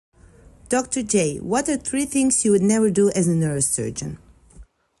Dr. J, what are 3 things you would never do as a neurosurgeon?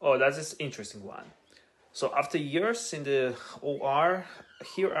 Oh, that's an interesting one. So after years in the OR,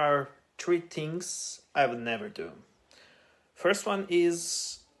 here are 3 things I would never do. First one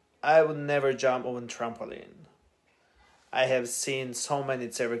is I would never jump on a trampoline. I have seen so many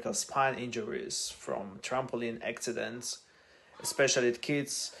cervical spine injuries from trampoline accidents, especially at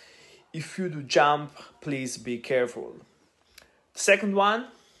kids. If you do jump, please be careful. Second one,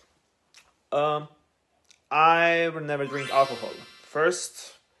 I will never drink alcohol.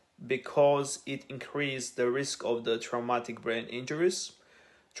 First, because it increases the risk of the traumatic brain injuries.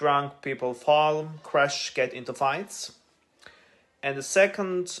 Drunk people fall, crash, get into fights. And the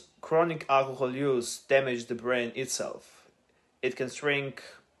second, chronic alcohol use damages the brain itself. It can shrink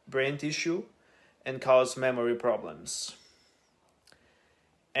brain tissue and cause memory problems.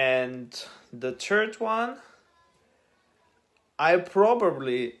 And the third one, I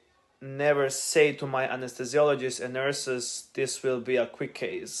probably never say to my anesthesiologists and nurses, this will be a quick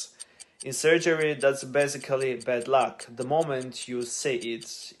case. In surgery, that's basically bad luck. The moment you say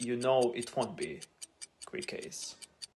it, you know it won't be a quick case.